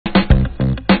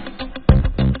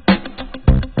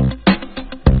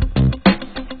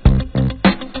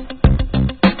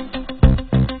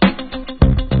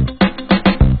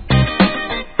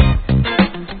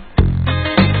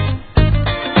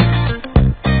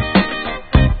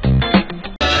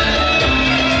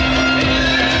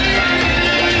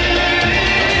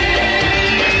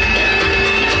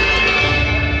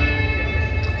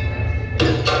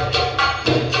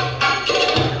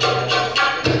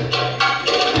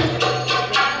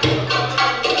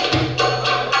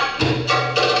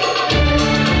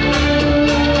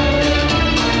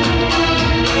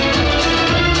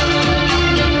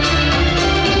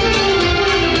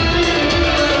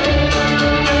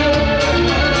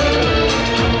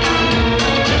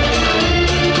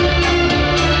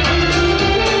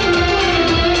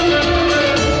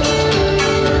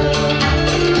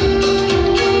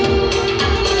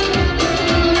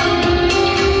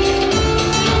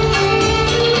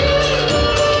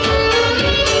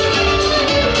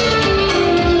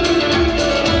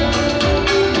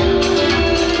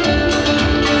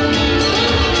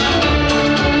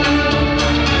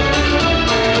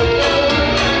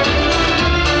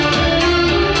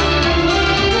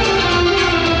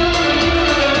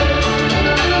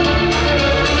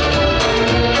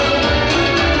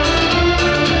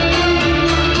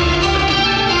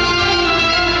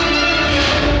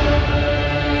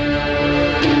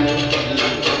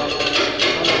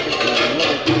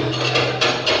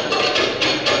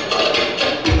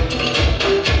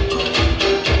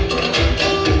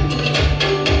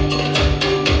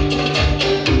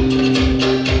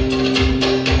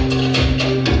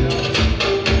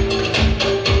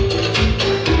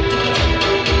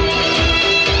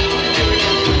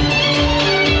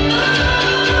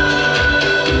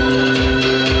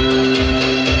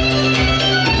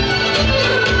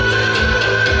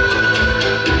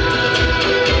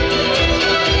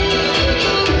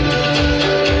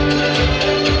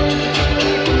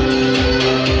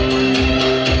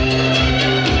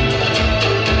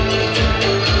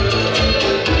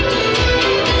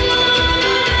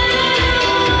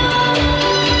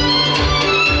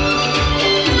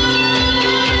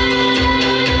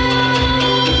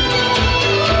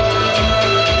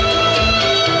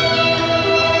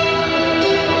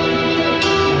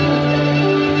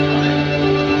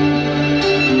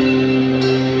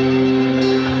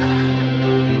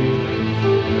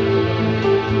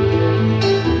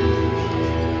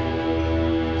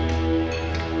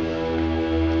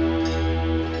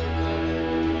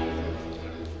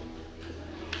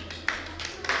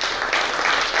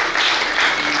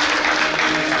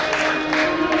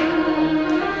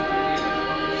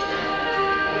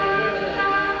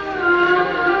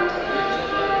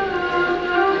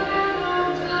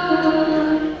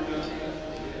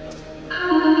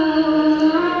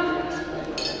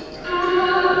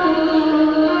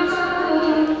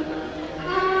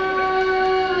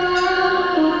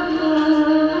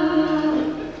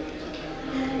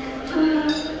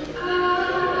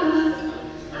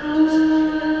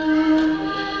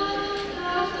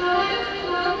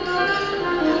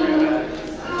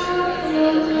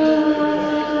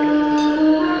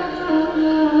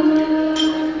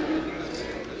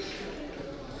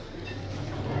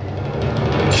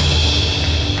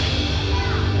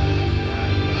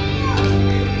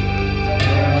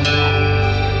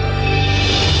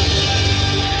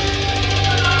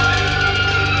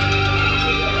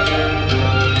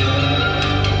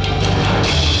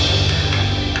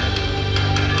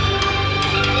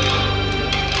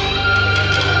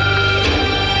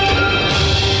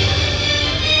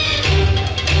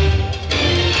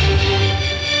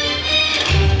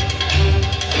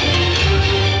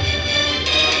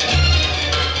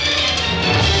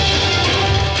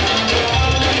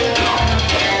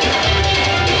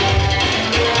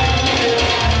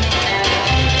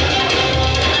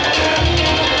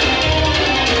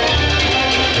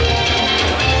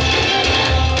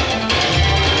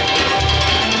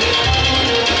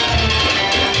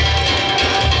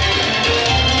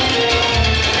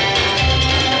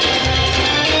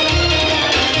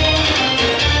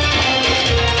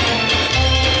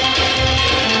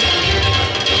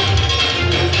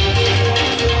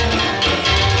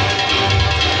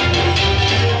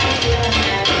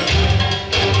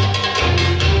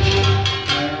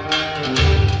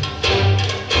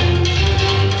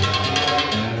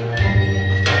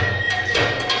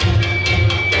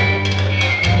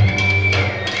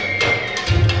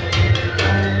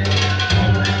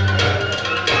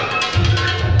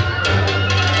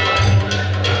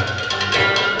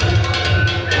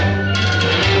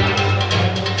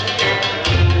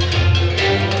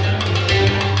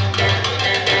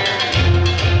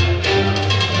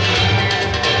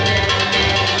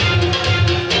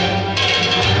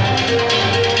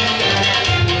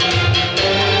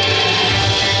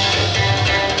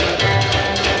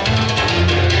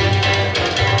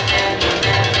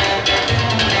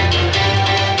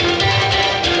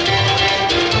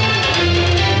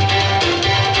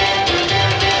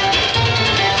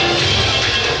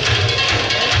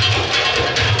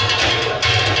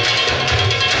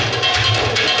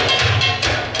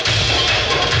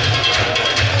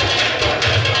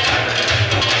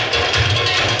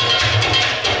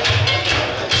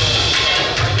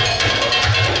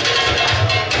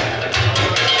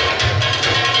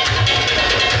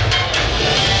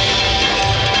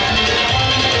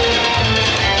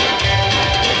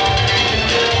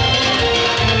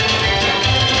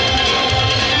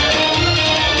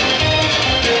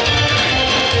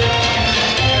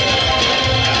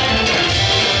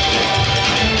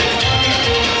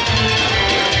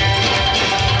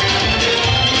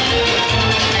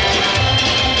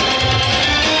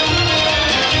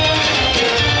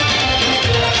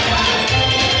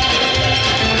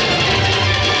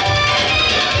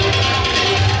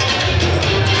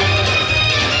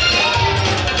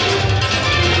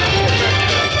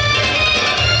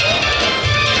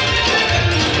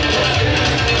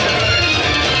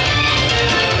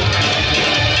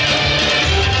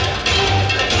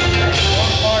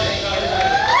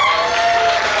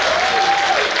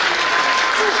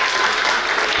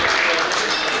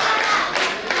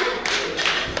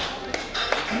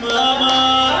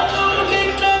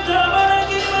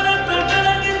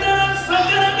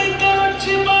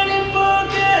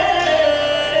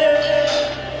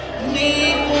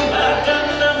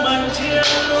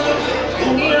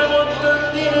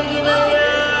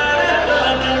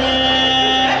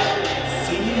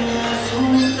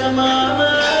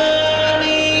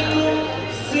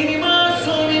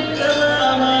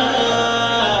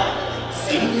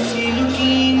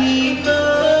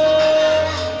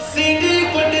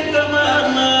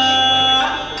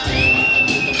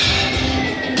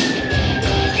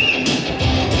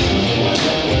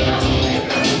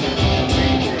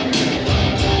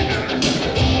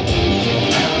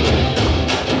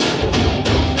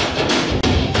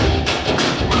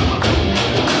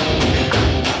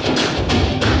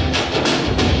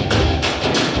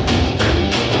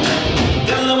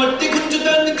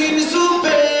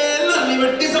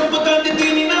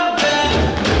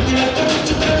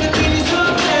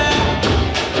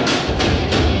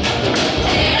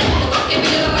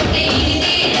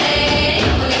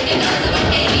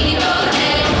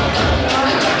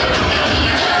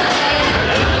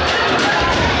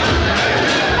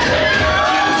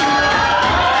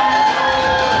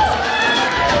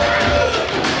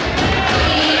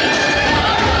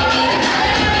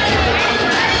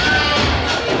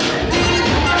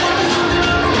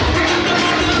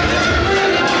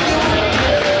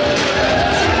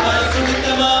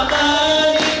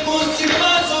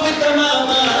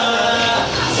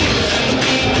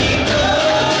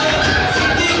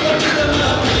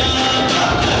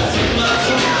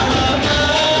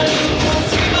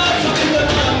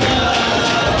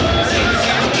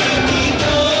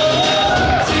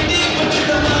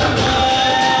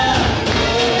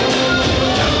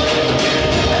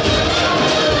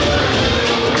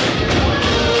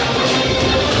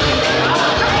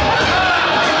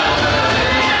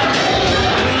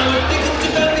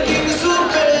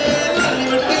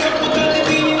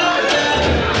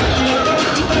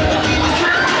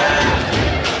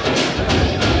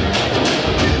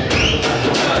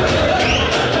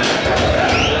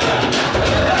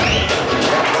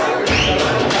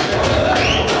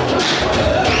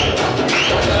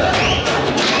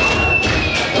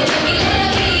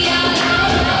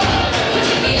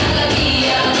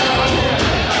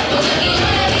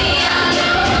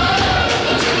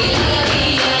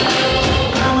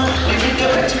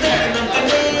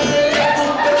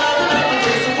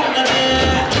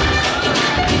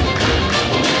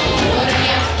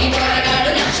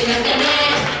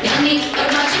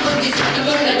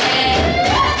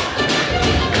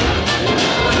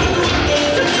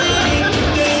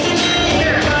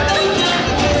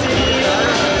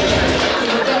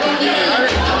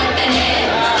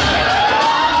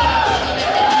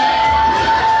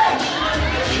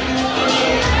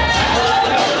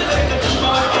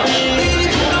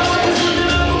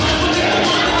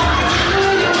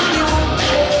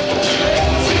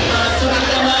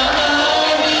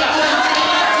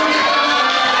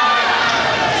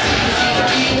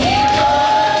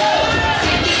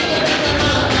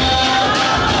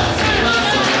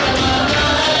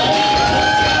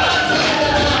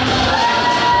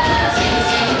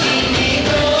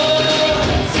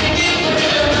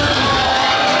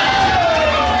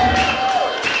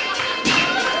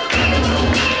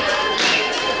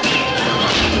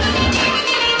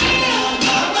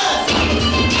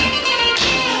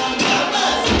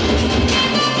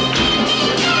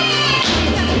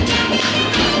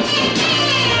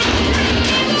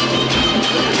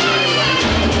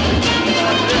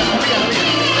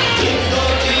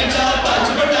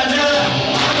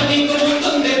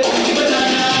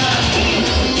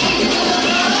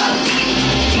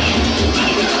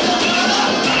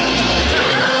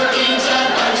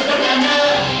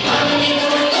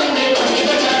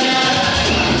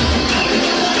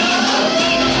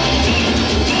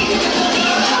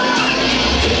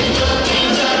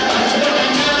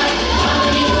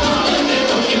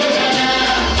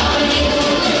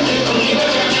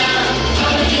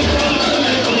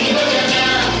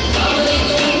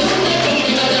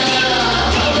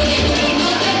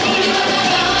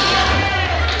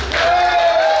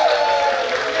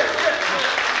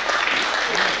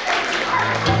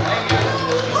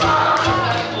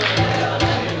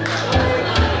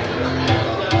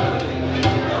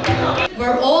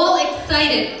we're all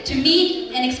excited to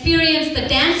meet and experience the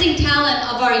dancing talent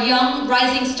of our young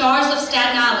rising stars of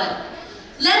Staten Island.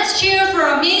 Let's cheer for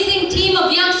our amazing team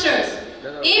of youngsters.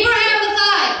 Abraham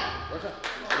Mathai,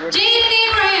 Jaden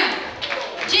Abraham,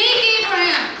 Jake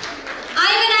Abraham,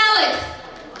 Ivan Alex,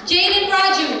 Jaden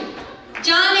Raju,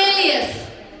 John Elias,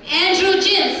 Andrew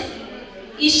Jins,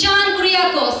 Ishan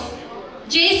Kuriakos,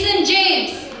 Jason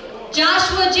James,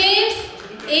 Joshua James,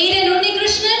 Aiden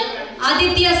Unnikrishnan,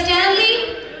 Aditya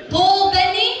Stanley, Paul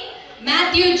Benny,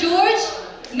 Matthew George,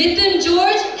 Mithun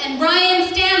George, and Ryan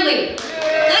Stanley.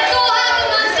 Let's all have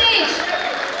them on stage.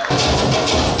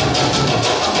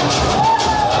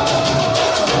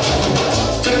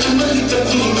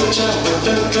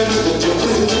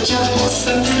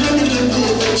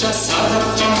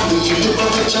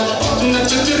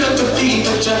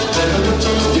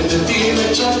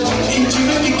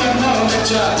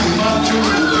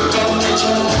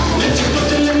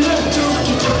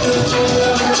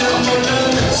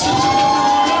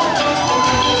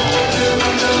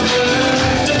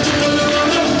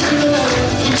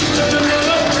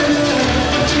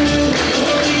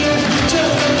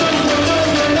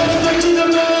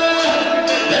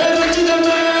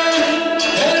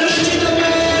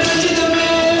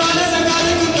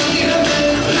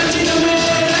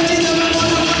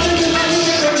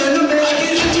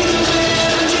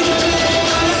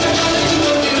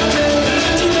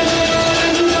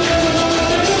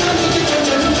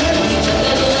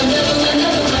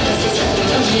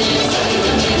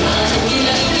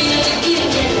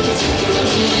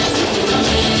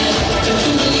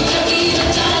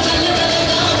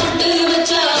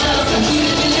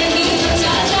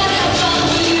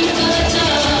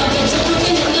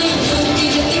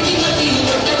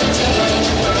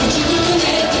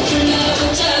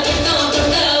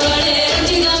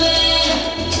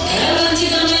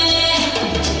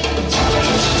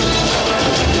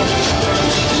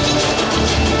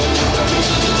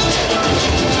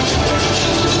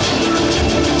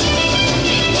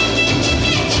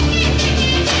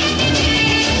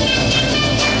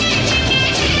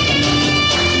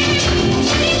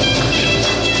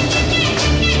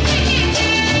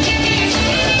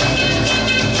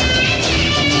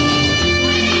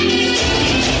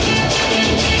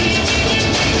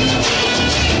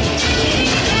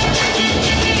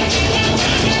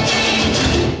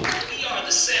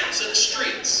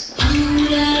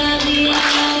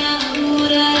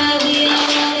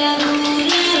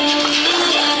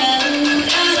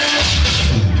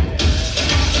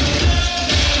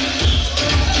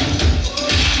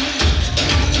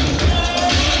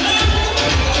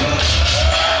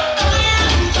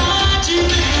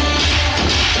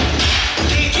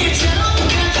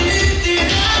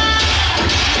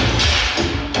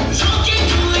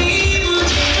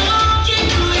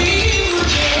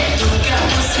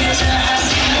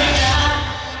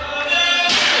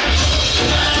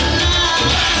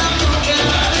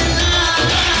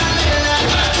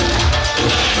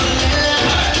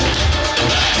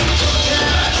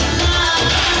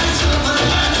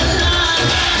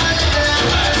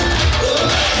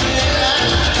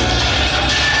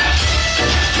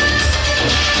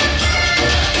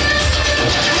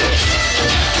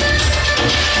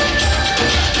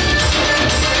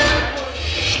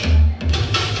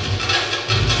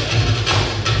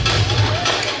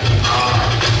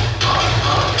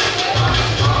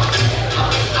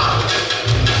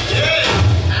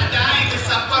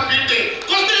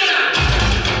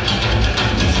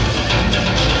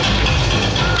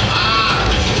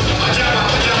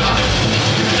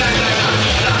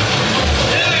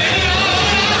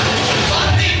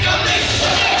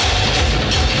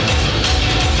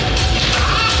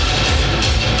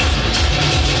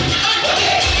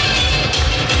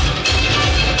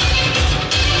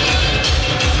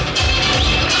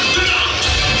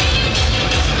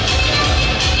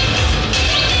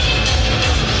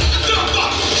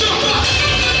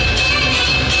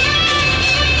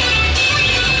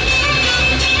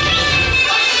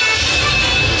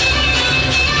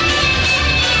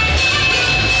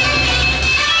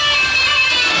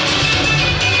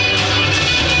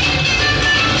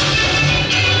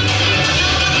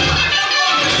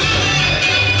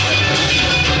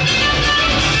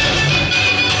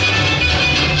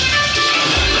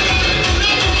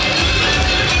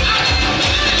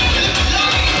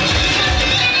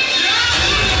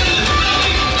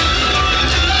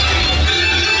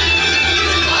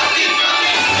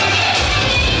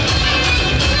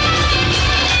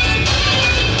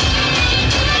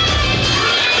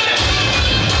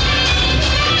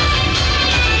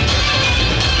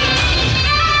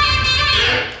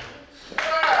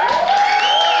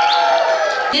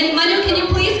 And Manu, can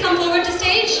you please come forward to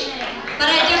stage?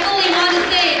 But I definitely want to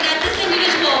say that this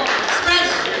individual spreads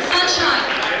sunshine,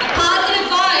 a positive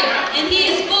vibe, and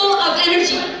he is full of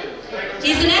energy.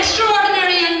 He's an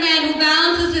extraordinary young man who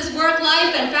balances his work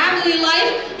life and family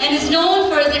life and is known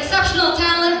for his exceptional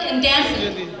talent in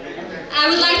dancing.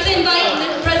 I would like to invite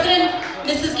President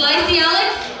Mrs. Lacey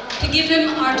Alex to give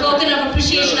him our token of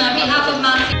appreciation on behalf of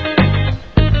Massey.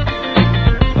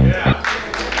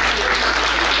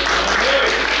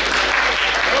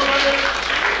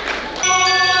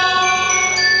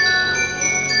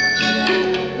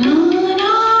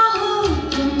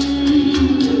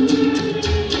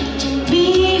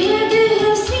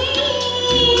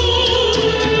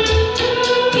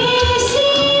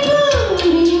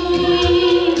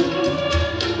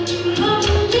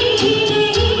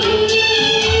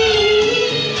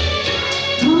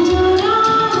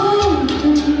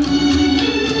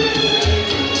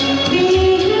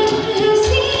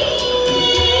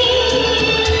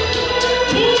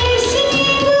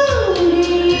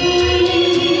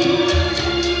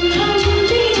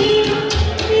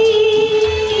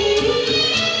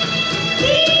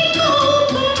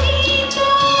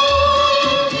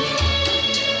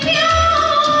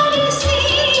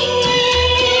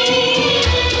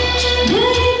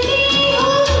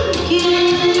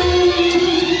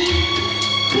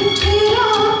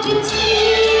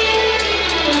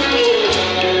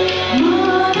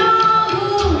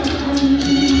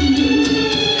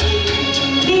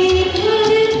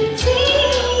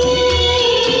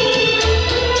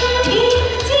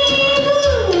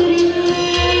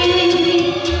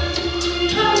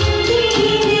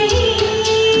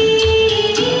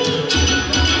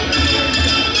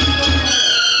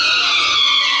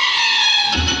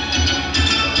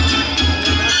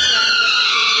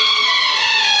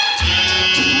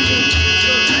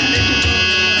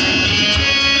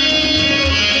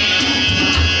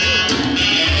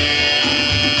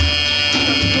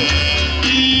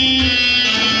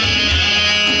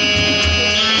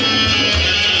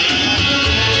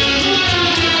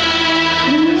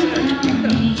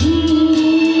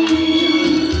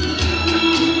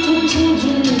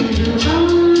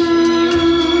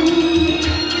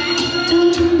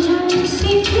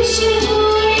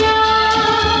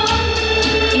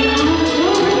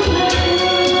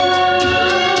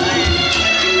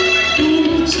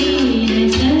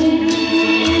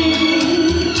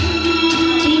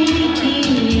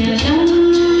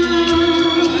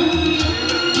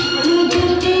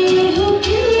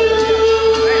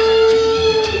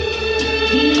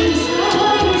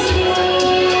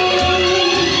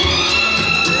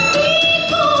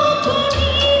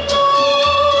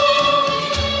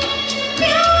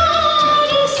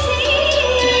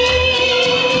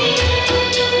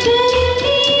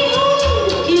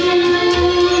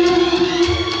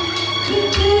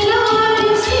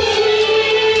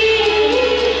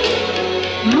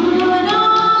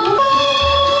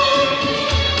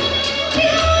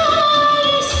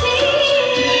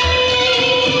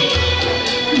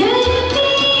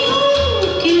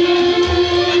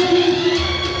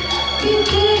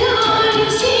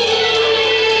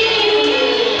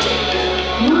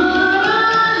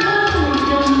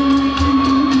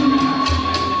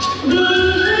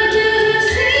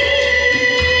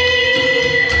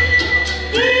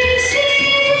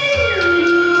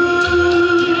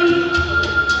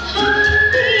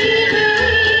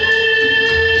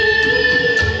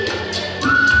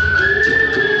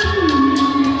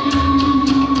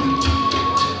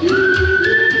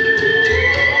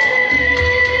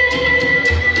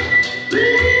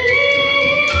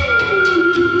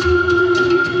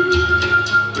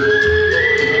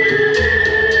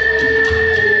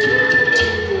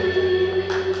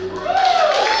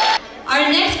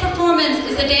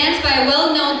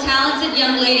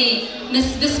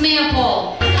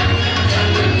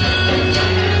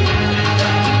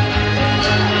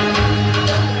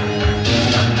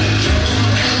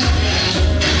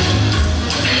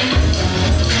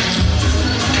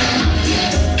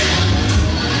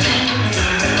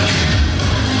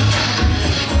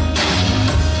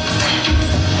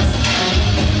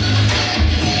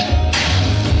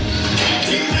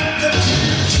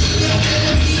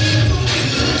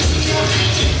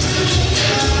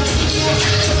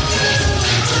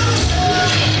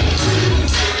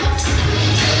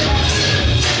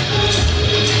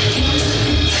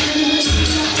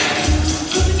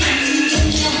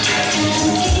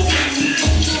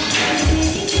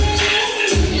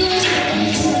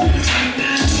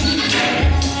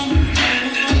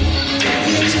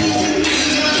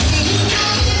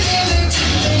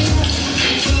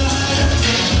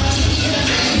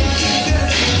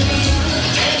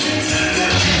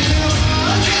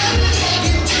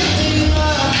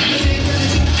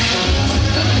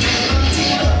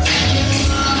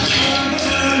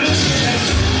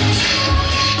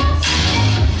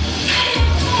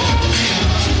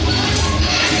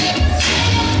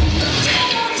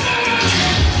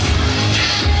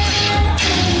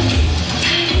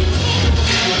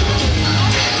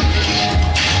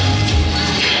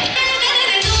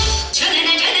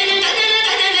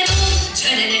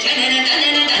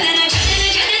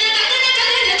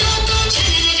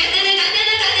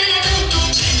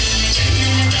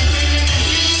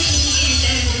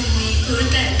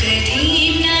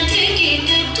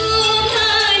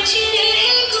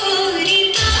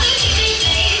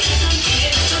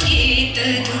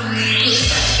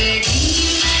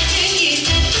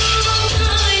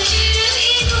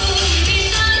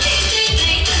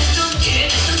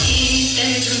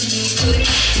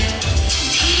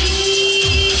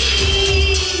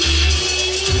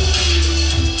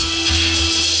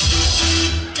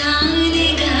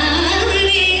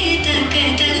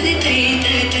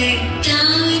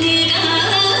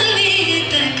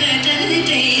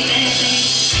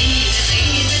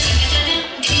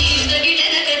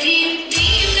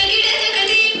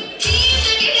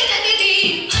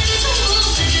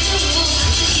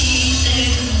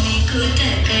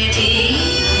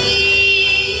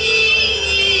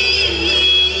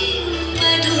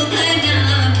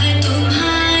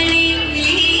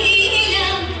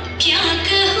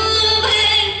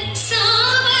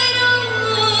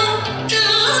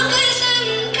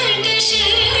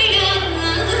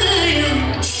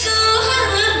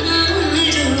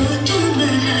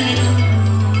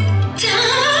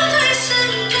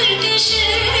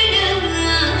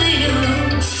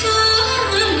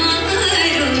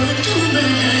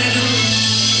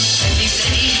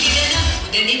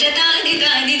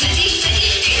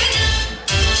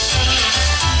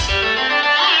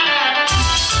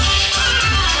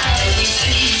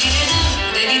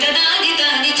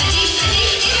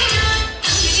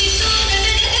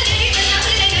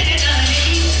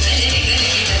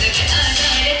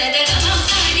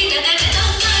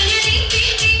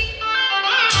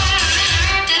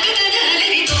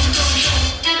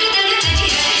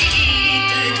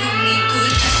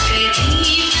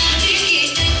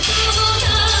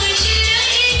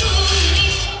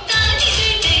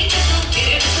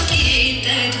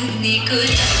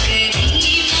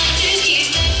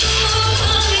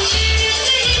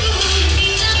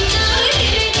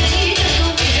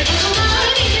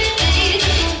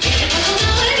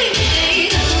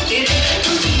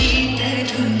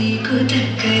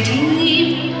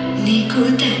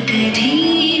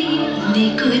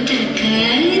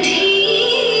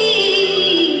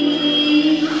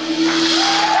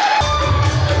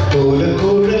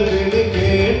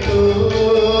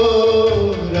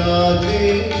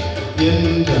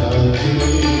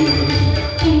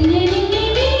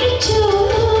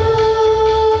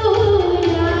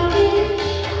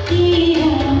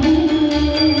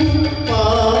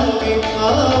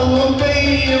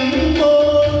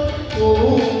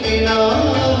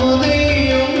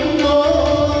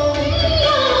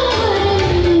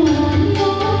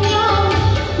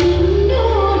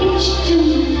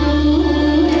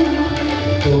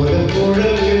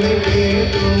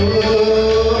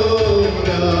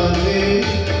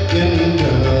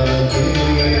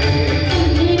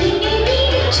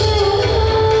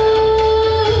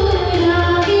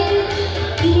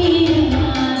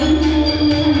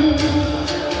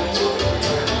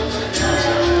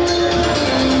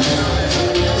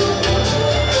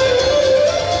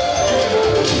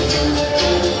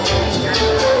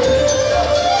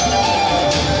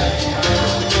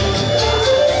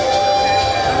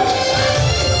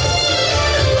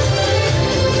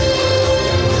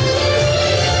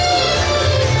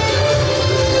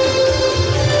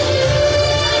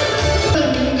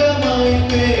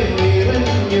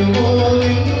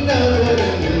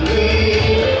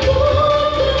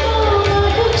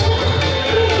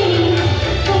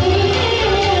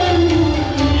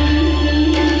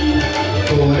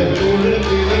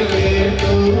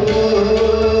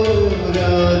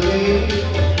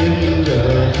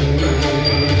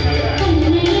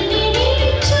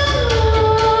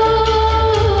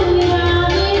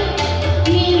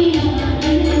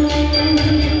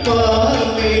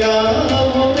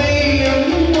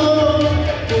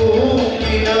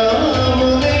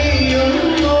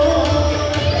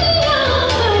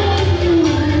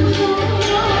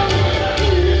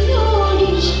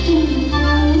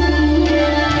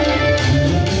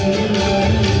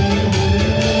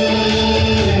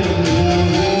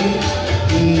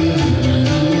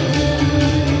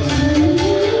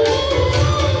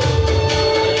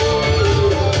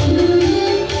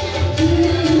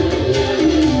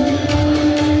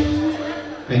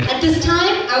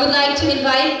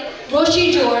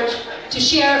 to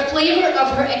share a flavor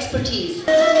of her expertise.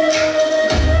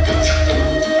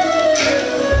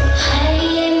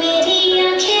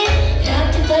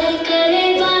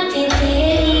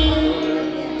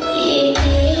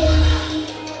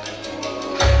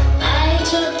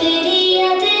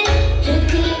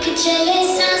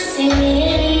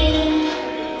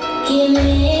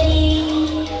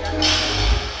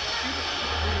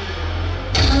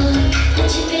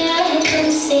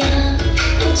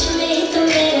 कुछ में तो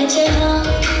मेरा जहां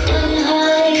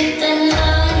मनहारी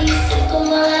तन्हारी से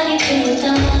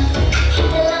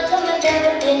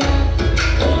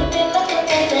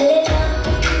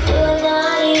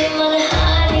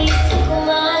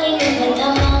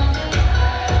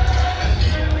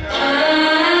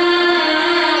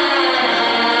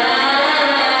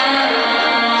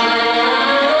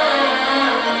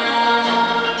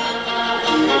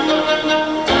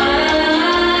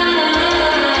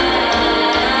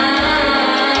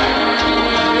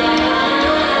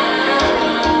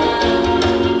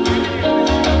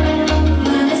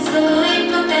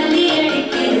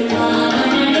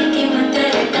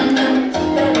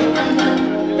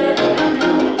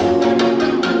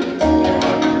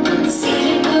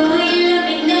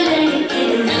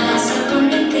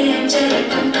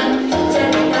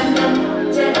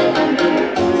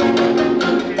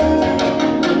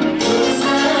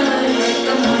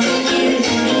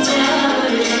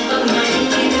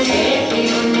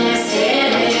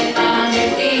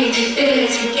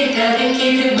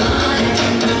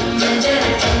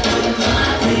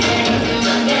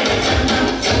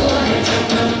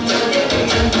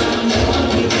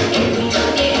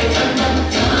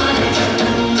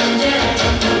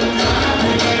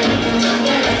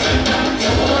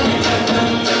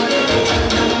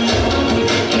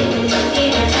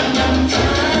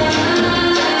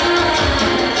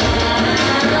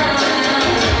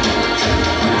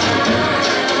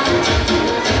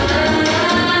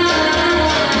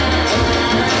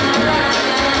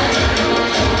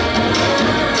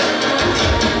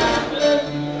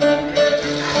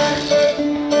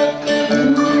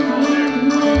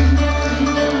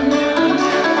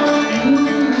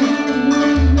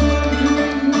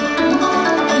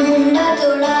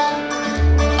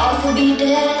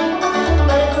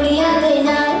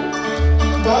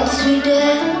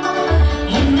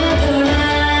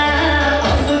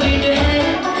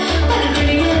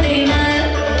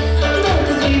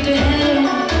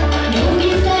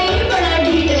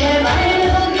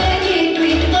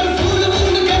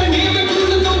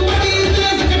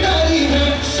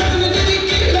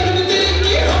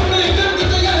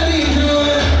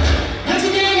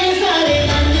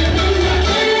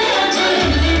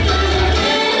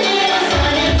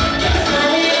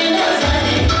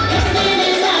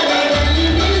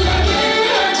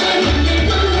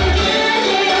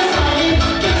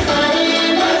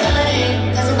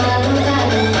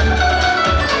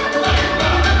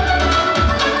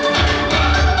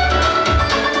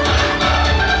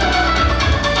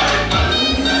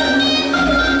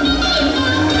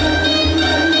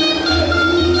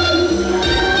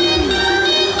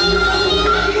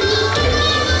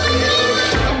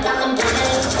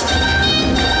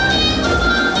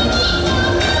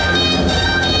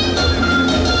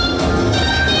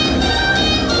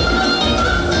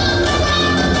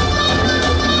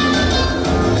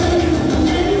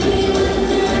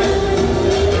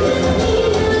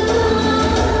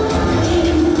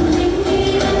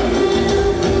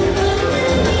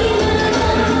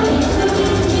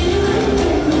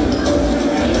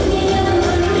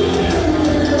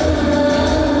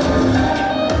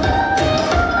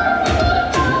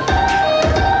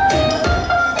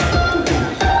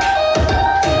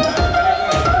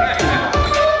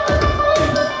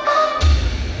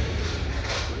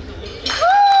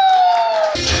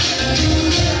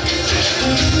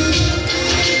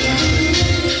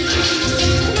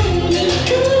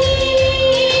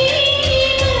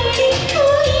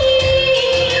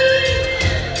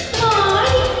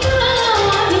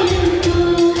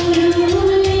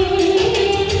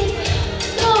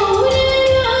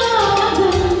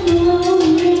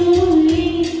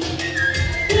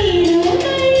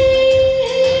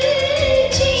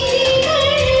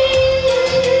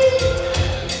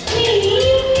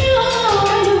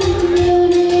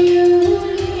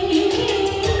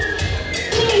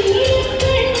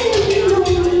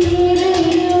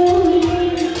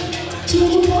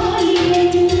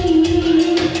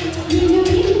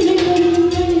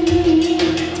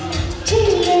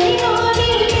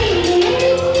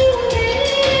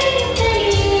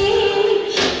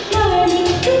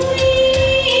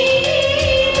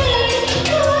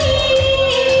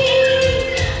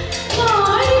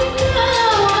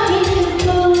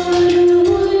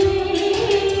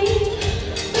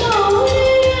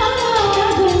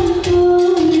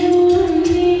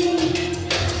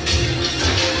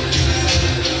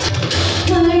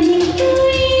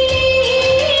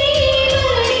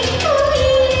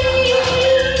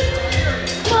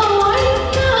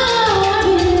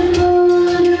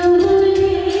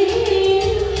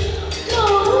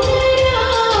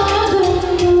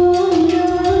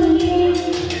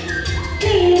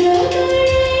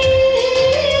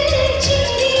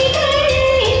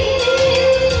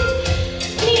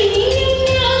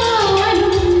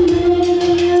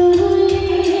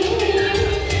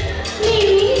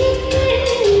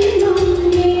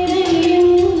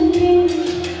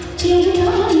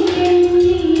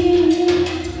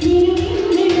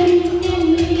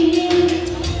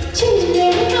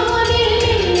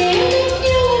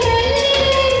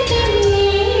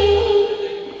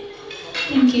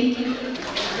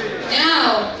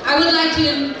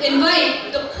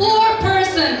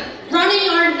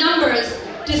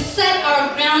to set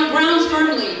our grounds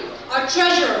firmly, our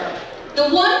treasurer, the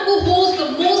one who holds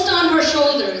the most on her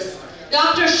shoulders,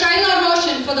 Dr. Shaila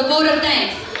Roshan, for the vote of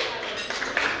thanks.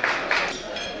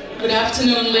 Good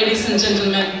afternoon, ladies and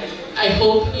gentlemen. I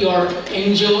hope you're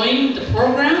enjoying the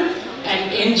program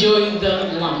and enjoying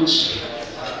the lunch.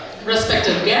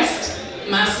 Respected guests,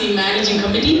 Massey Managing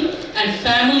Committee, and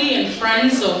family and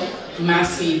friends of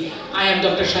Massey. I am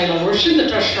Dr. Shaila Roshan, the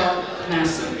Treasurer of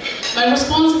Massey. My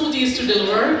responsibility is to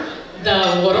deliver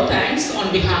the vote of thanks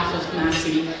on behalf of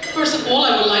Massey. First of all,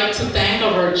 I would like to thank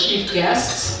our chief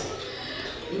guests,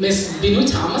 Ms.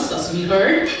 Binu Thomas, as we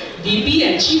heard, VP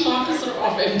and Chief Officer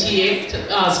of MTA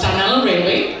Staten Island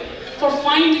Railway, for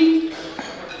finding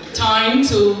time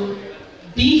to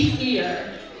be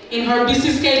here in her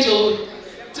busy schedule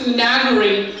to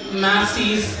inaugurate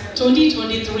Massey's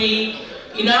 2023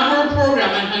 inaugural program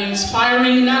and her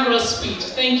inspiring inaugural speech.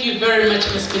 Thank you very much,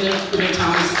 Ms. Binu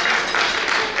Thomas.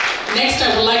 Next,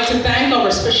 I would like to thank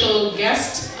our special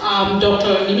guest,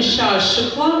 Dr. Nimisha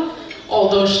Shukla,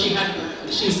 although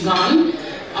she's gone,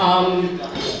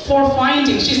 for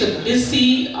finding, she's a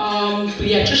busy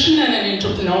pediatrician and an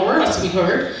entrepreneur, as we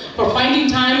heard, for finding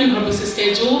time in her busy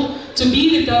schedule to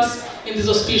be with us in this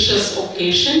auspicious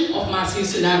occasion of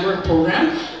Massey's inaugural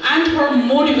program, and her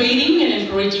motivating and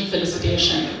encouraging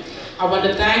felicitation. I want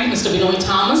to thank Mr. Binoy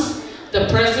Thomas, the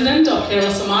president of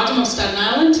Kerala Samajam of Staten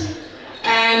Island,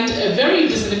 and a very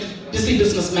busy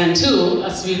businessman too,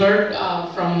 as we heard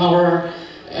from our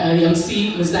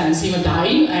MC, Ms. Nancy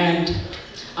Madai, and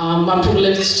I'm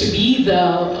privileged to be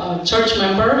the church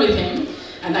member with him,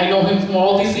 and I know him from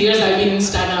all these years. I've been in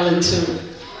Staten Island too.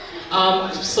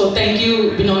 So thank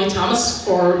you, Binoy Thomas,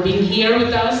 for being here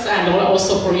with us, and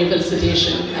also for your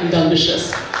felicitation and well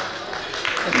wishes.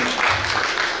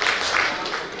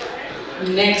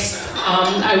 Next,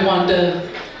 I want to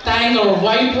thank our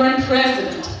vibrant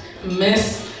president,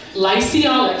 Ms. Lacey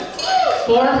Alex,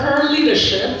 for her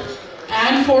leadership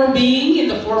and for being in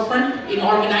the forefront in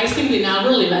organizing the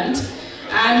inaugural event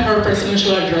and her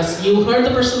presidential address. You heard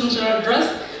the presidential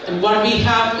address and what we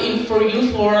have in for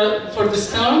you for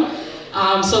this term.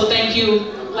 So thank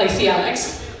you, Lacey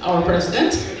Alex, our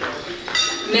president.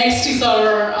 Next is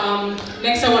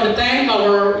next I want to thank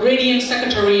our radiant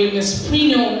secretary, Ms.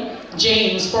 Prino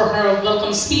James, for her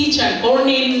welcome speech and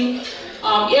coordinating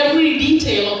every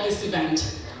detail of this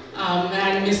event.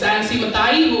 And Ms. Nancy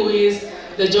Matai, who is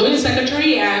the joint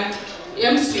secretary and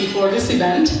MC for this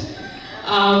event.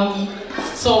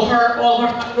 So all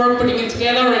her work putting it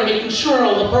together and making sure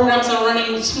all the programs are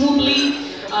running smoothly.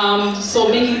 So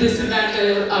making this event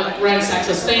a grand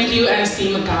success. Thank you,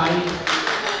 MC Matai.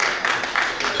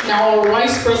 Now our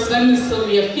Vice President is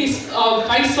Sylvia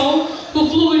Faisal, who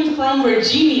flew in from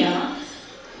Virginia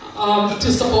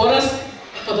to support us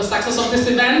for the success of this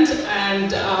event.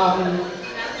 And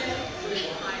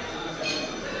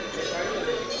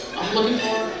I'm looking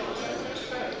for,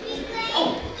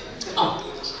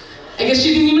 I guess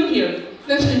she didn't even hear.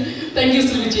 Thank you,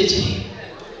 Sylvia Chechi.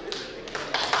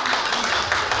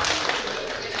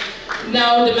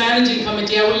 Now the managing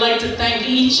committee, I would like to thank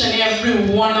each and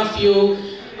every one of you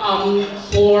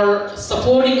for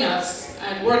supporting us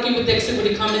and working with the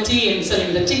executive committee and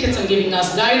selling the tickets and giving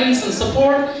us guidance and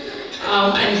support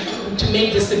and to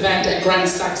make this event a grand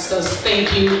success.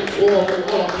 Thank you,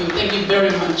 all of you. Thank you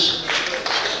very much.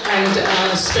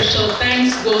 And special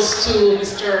thanks goes to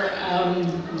Mr.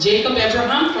 Jacob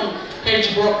Abraham from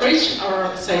Hedge Brokerage,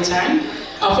 our Saitan,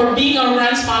 for being our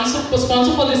grand sponsor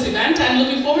for this event, and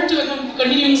looking forward to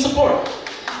continuing support.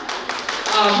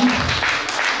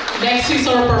 Next is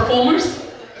our performers.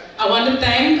 I want to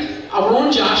thank our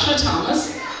own Joshua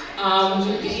Thomas,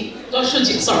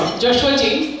 Joshua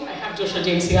James. I have Joshua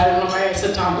James here, I don't know why I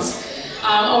said Thomas.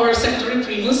 Our Secretary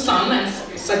Prinu's son, and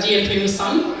Saji and Prinu's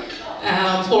son,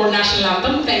 for National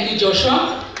Anthem. Thank you,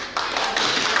 Joshua.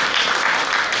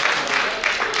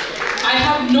 I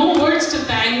have no words to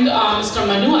thank Mr.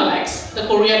 Manu Alex, the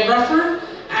choreographer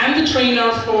and the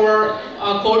trainer, for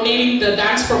coordinating the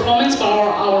dance performance for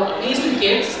our amazing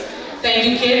kids. Thank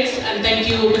you, kids, and thank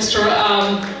you, Mr.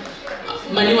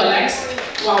 Manu Alex.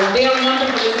 Wow, they are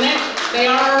wonderful, isn't it? They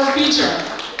are our future.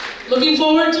 Looking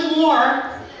forward to more.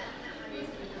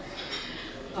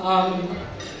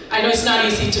 I know it's not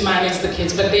easy to manage the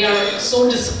kids, but they are so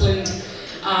disciplined.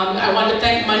 I want to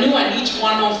thank Manu and each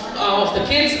one of the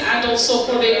kids, and also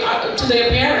for to their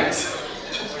parents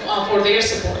for their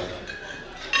support.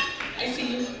 I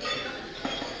see you.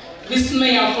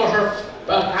 Vismaya for her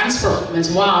dance performance.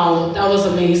 Wow, that was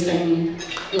amazing.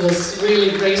 It was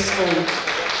really graceful.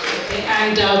 Okay.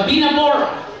 And Bina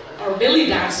Bora, our belly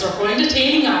dancer, for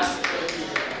entertaining us.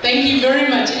 Thank you very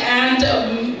much. And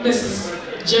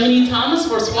Mrs. Jiminy Thomas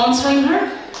for sponsoring her.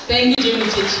 Thank you, Jiminy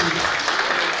Chichi.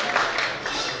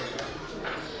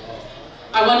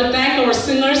 I want to thank our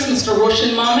singers, Mr.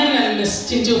 Roshan Maman and Ms.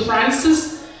 Tintu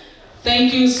Francis.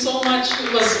 Thank you so much.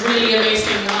 It was really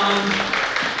amazing.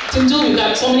 Tintu, we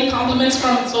got so many compliments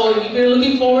so we're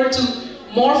looking forward to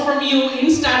more from you in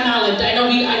Staten Island. I know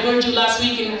I heard you last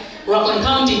week in Rockland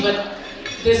County, but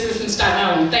this is in Staten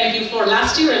Island. Thank you for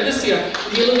last year and this year.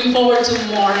 We're looking forward to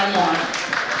more and more.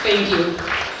 Thank you.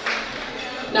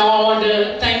 Now I want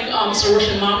to thank Mr.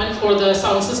 Roshan Maman for the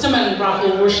sound system and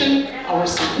Rahul Roshan, our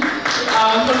son,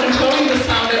 for controlling the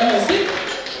sound and music.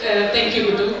 Thank you,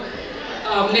 Gudu.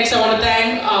 Next I want to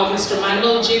thank Mr.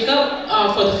 Manuel Jacob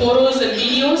for the photos and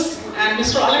videos, and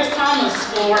Mr. Alex Thomas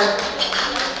for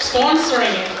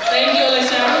sponsoring it. Thank you,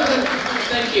 Alexander.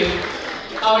 Thank you.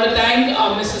 I want to thank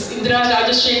Mrs. Indira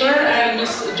Rajashekar and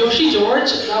Ms. Joshi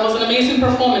George. That was an amazing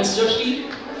performance. Roshi.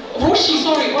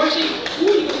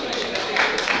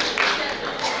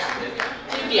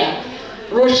 Divya.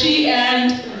 Roshi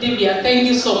and Divya, thank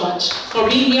you so much for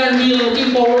being here, and we are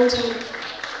looking forward to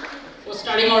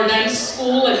starting our dance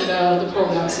school and the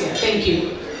programs here. Thank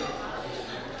you.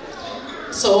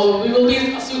 So we will be,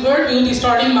 as you heard, we will be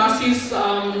starting Masi's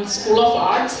School of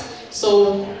Arts.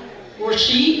 So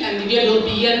Roshi and Divya will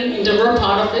be an integral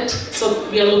part of it. So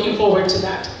we are looking forward to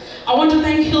that. I want to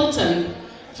thank Hilton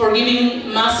for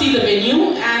giving Masi the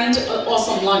venue and an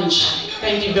awesome lunch.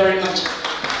 Thank you very much.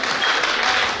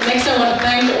 Next, I want to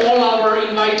thank all our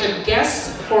invited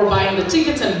guests for buying the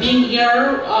tickets and being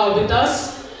here with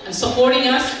us and supporting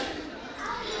us.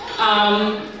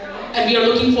 And we are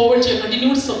looking forward to your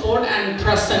continued support and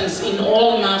presence in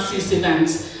all Masi's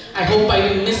events. I hope I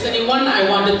didn't miss anyone. I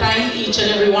want to thank each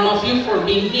and every one of you for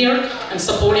being here and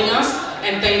supporting us.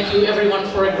 And thank you everyone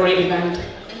for a great event.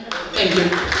 Thank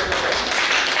you.